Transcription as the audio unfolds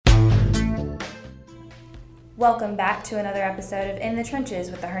Welcome back to another episode of In the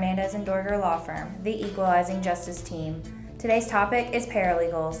Trenches with the Hernandez and Dorger Law Firm, the Equalizing Justice Team. Today's topic is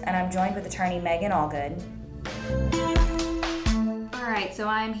paralegals, and I'm joined with attorney Megan Allgood. All right, so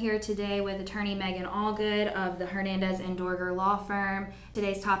I'm here today with attorney Megan Allgood of the Hernandez and Dorger Law Firm.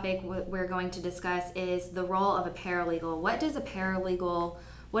 Today's topic we're going to discuss is the role of a paralegal.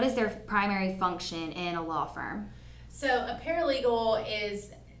 What is their primary function in a law firm? So a paralegal is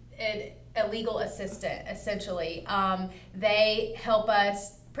a legal assistant, essentially. They help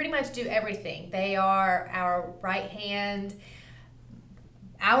us pretty much do everything. They are our right hand.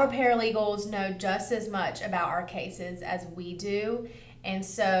 Our paralegals know just as much about our cases as we do, and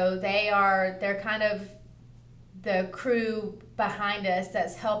so they're kind of the crew behind us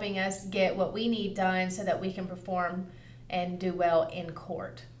that's helping us get what we need done so that we can perform and do well in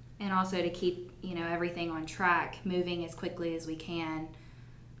court. And also to keep, everything on track, moving as quickly as we can.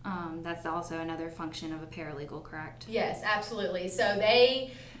 That's also another function of a paralegal, correct? Yes, absolutely. So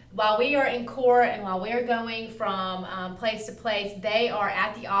while we are in court and while we're going from place to place, they are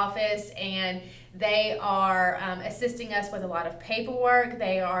at the office and they are assisting us with a lot of paperwork.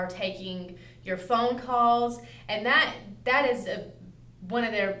 They are taking your phone calls, and that is one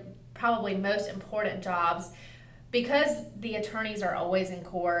of their probably most important jobs. Because the attorneys are always in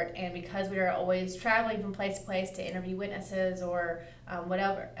court and because we are always traveling from place to place to interview witnesses or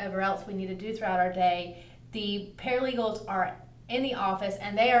whatever else we need to do throughout our day, the paralegals are in the office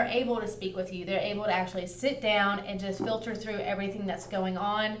and they are able to speak with you. They're able to actually sit down and just filter through everything that's going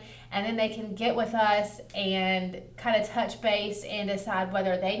on, and then they can get with us and kind of touch base and decide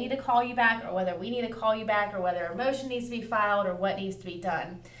whether they need to call you back or whether we need to call you back or whether a motion needs to be filed or what needs to be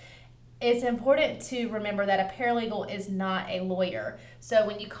done. It's important to remember that a paralegal is not a lawyer. So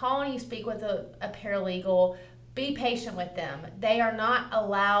when you call and you speak with a paralegal, be patient with them. They are not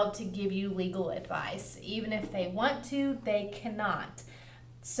allowed to give you legal advice. Even if they want to, they cannot.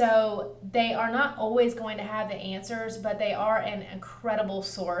 So they are not always going to have the answers, but they are an incredible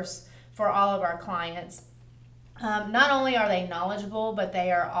source for all of our clients. Not only are they knowledgeable, but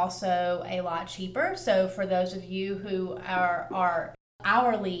they are also a lot cheaper. So for those of you who are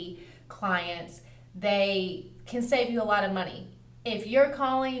hourly clients, they can save you a lot of money. If you're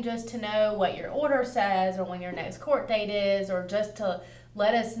calling just to know what your order says or when your next court date is or just to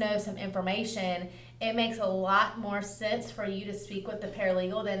let us know some information, it makes a lot more sense for you to speak with the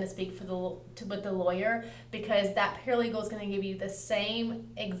paralegal than to speak with the lawyer, because that paralegal is going to give you the same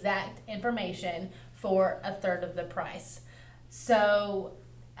exact information for a third of the price. So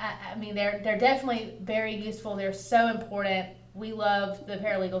they're definitely very useful. They're so important. We love the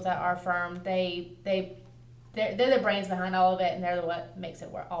paralegals at our firm. They're the brains behind all of it, and they're what makes it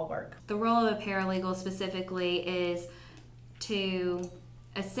all work. The role of a paralegal specifically is to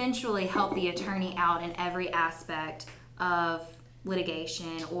essentially help the attorney out in every aspect of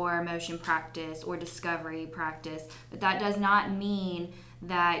litigation or motion practice or discovery practice. But that does not mean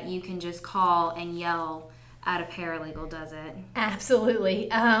that you can just call and yell at a paralegal, does it?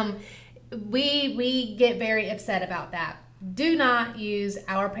 Absolutely. We get very upset about that. Do not use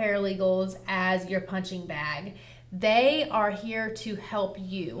our paralegals as your punching bag. They are here to help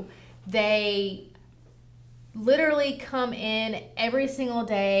you. They literally come in every single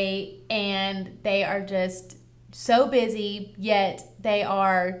day and they are just so busy, yet they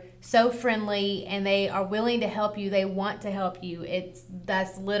are so friendly and they are willing to help you. They want to help you.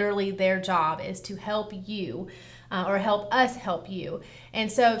 That's literally their job, is to help you. Or help us help you.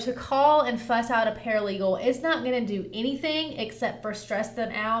 And so to call and fuss out a paralegal is not going to do anything except for stress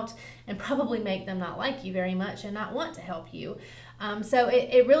them out and probably make them not like you very much and not want to help you. So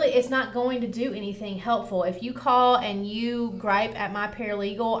it's not going to do anything helpful. If you call and you gripe at my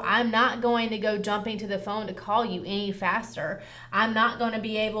paralegal, I'm not going to go jumping to the phone to call you any faster. I'm not going to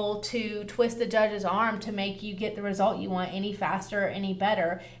be able to twist the judge's arm to make you get the result you want any faster or any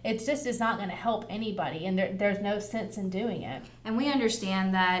better. It's not going to help anybody, and there's no sense in doing it. And we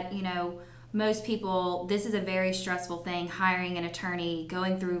understand that, most people, this is a very stressful thing, hiring an attorney,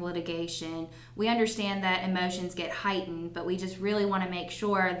 going through litigation. We understand that emotions get heightened, but we just really want to make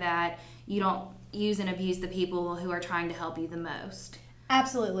sure that you don't use and abuse the people who are trying to help you the most.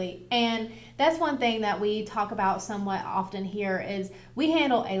 Absolutely. And that's one thing that we talk about somewhat often here is we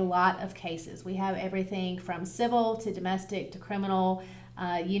handle a lot of cases. We have everything from civil to domestic to criminal,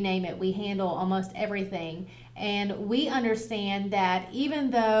 you name it. We handle almost everything. And we understand that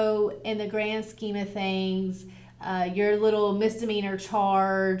even though in the grand scheme of things, your little misdemeanor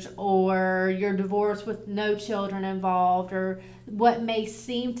charge or your divorce with no children involved or what may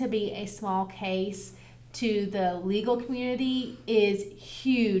seem to be a small case, to the legal community is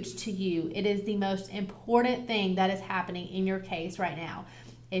huge to you. It is the most important thing that is happening in your case right now.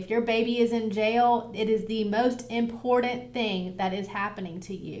 If your baby is in jail, it is the most important thing that is happening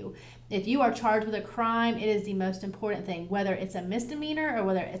to you. If you are charged with a crime, it is the most important thing. Whether it's a misdemeanor or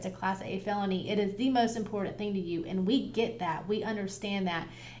whether it's a Class A felony, it is the most important thing to you. And we get that. We understand that.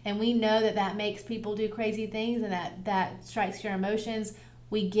 And we know that that makes people do crazy things and that strikes your emotions.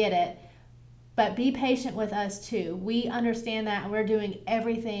 We get it. But be patient with us too. We understand that, and we're doing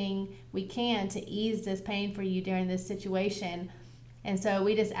everything we can to ease this pain for you during this situation. And so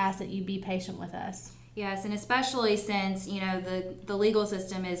we just ask that you be patient with us. Yes, and especially since, the legal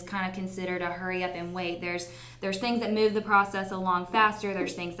system is kind of considered a hurry up and wait. There's things that move the process along faster.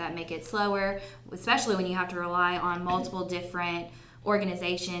 There's things that make it slower, especially when you have to rely on multiple different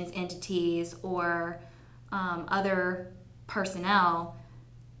organizations, entities, or other personnel.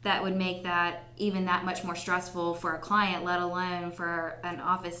 That would make that even that much more stressful for a client, let alone for an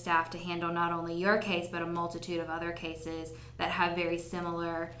office staff to handle not only your case, but a multitude of other cases that have very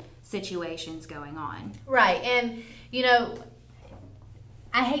similar situations going on. Right. And,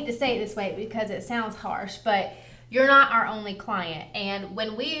 I hate to say it this way because it sounds harsh, but you're not our only client. And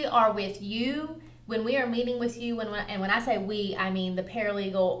when we are with you, when we are meeting with you, and when I say we, I mean the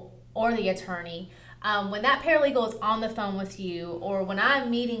paralegal or the attorney, when that paralegal is on the phone with you or when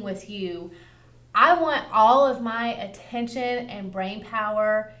I'm meeting with you, I want all of my attention and brain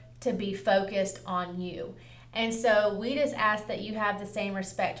power to be focused on you. And so we just ask that you have the same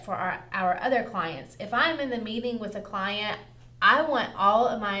respect for our other clients. If I'm in the meeting with a client, I want all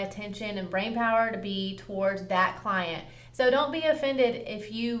of my attention and brain power to be towards that client. So don't be offended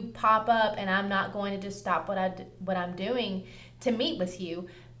if you pop up and I'm not going to just stop what I'm doing to meet with you.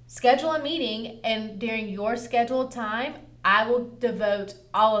 Schedule a meeting, and during your scheduled time, I will devote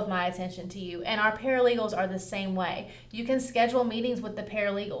all of my attention to you. And our paralegals are the same way. You can schedule meetings with the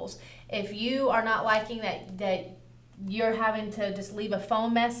paralegals. If you are not liking that you're having to just leave a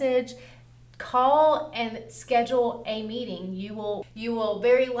phone message, call and schedule a meeting. You will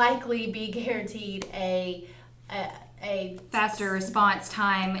very likely be guaranteed a faster response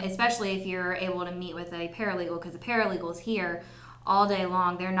time, especially if you're able to meet with a paralegal, because the paralegal is here all day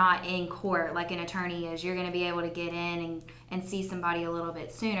long. They're not in court like an attorney is. You're going to be able to get in and see somebody a little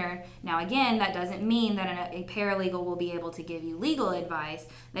bit sooner. Now, again, that doesn't mean that a paralegal will be able to give you legal advice.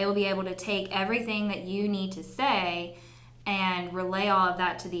 They will be able to take everything that you need to say and relay all of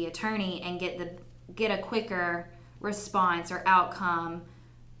that to the attorney and get a quicker response or outcome.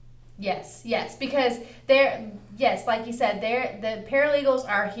 Yes, because like you said, the paralegals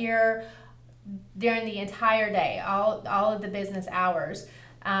are here during the entire day, all of the business hours,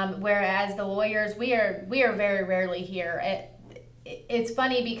 whereas the lawyers, we are very rarely here. It's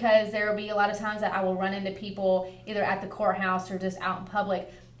funny because there will be a lot of times that I will run into people either at the courthouse or just out in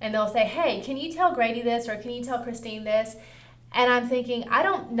public, and they'll say, "Hey, can you tell Grady this, or can you tell Christine this?" And I'm thinking, I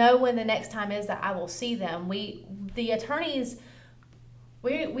don't know when the next time is that I will see them. The attorneys,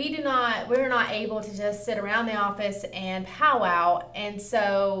 we're not able to just sit around the office and powwow. And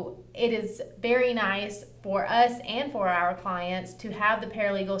so it is very nice for us and for our clients to have the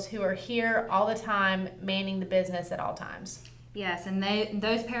paralegals who are here all the time, manning the business at all times. Yes, and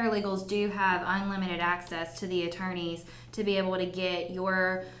those paralegals do have unlimited access to the attorneys to be able to get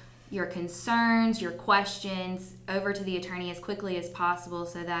your concerns, your questions over to the attorney as quickly as possible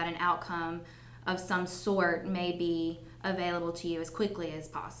so that an outcome of some sort may be available to you as quickly as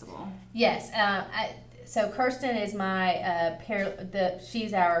possible. Yes. So Kirsten is my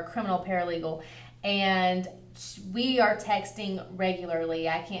she's our criminal paralegal, and we are texting regularly.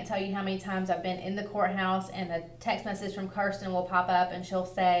 I can't tell you how many times I've been in the courthouse and a text message from Kirsten will pop up and she'll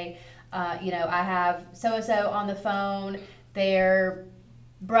say, I have so-and-so on the phone. Their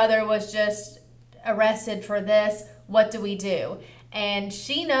brother was just arrested for this. What do we do? And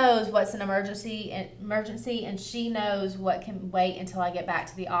she knows what's an emergency, and she knows what can wait until I get back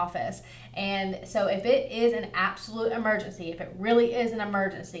to the office. And so if it is an absolute emergency, if it really is an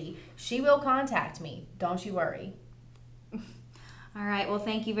emergency, she will contact me. Don't you worry. All right. Well,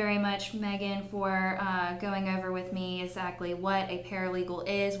 thank you very much, Megan, for going over with me exactly what a paralegal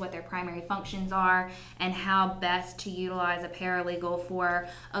is, what their primary functions are, and how best to utilize a paralegal for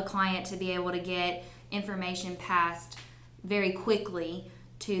a client to be able to get information passed very quickly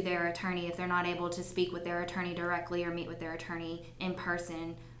to their attorney if they're not able to speak with their attorney directly or meet with their attorney in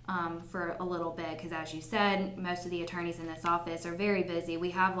person for a little bit, because as you said, most of the attorneys in this office are very busy. We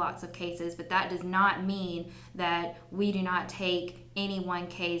have lots of cases, but that does not mean that we do not take any one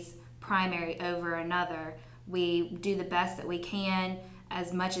case primary over another. We do the best that we can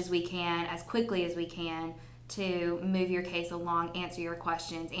as much as we can, as quickly as we can, to move your case along, answer your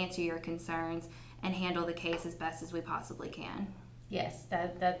questions, answer your concerns, and handle the case as best as we possibly can. Yes,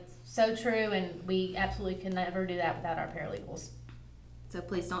 that's so true, and we absolutely can never do that without our paralegals. So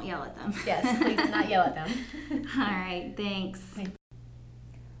please don't yell at them. Yes, please do not yell at them. All right, thanks.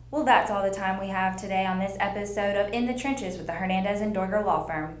 Well, that's all the time we have today on this episode of In the Trenches with the Hernandez and Dorger Law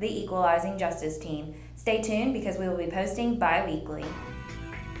Firm, the Equalizing Justice Team. Stay tuned because we will be posting bi-weekly.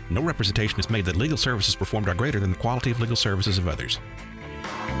 No representation is made that legal services performed are greater than the quality of legal services of others.